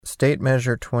State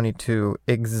Measure 22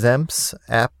 exempts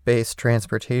app-based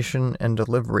transportation and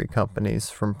delivery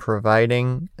companies from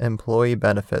providing employee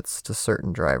benefits to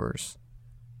certain drivers.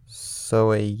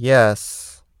 So a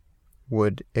yes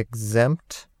would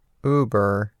exempt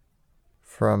Uber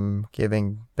from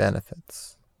giving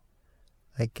benefits.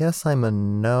 I guess I'm a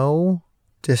no.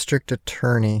 District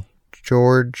Attorney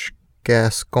George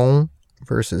Gascon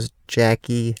versus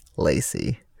Jackie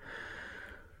Lacey.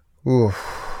 Ooh,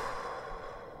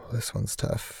 this one's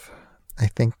tough. I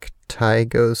think tie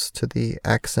goes to the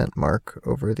accent mark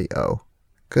over the O.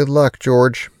 Good luck,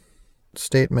 George.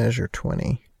 State Measure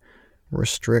 20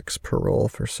 restricts parole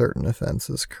for certain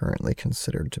offenses currently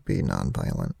considered to be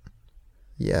nonviolent.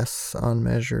 Yes on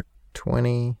Measure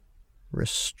 20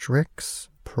 restricts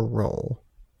parole,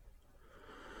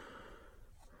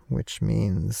 which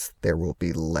means there will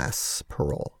be less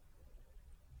parole.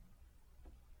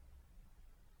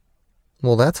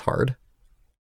 Well, that's hard.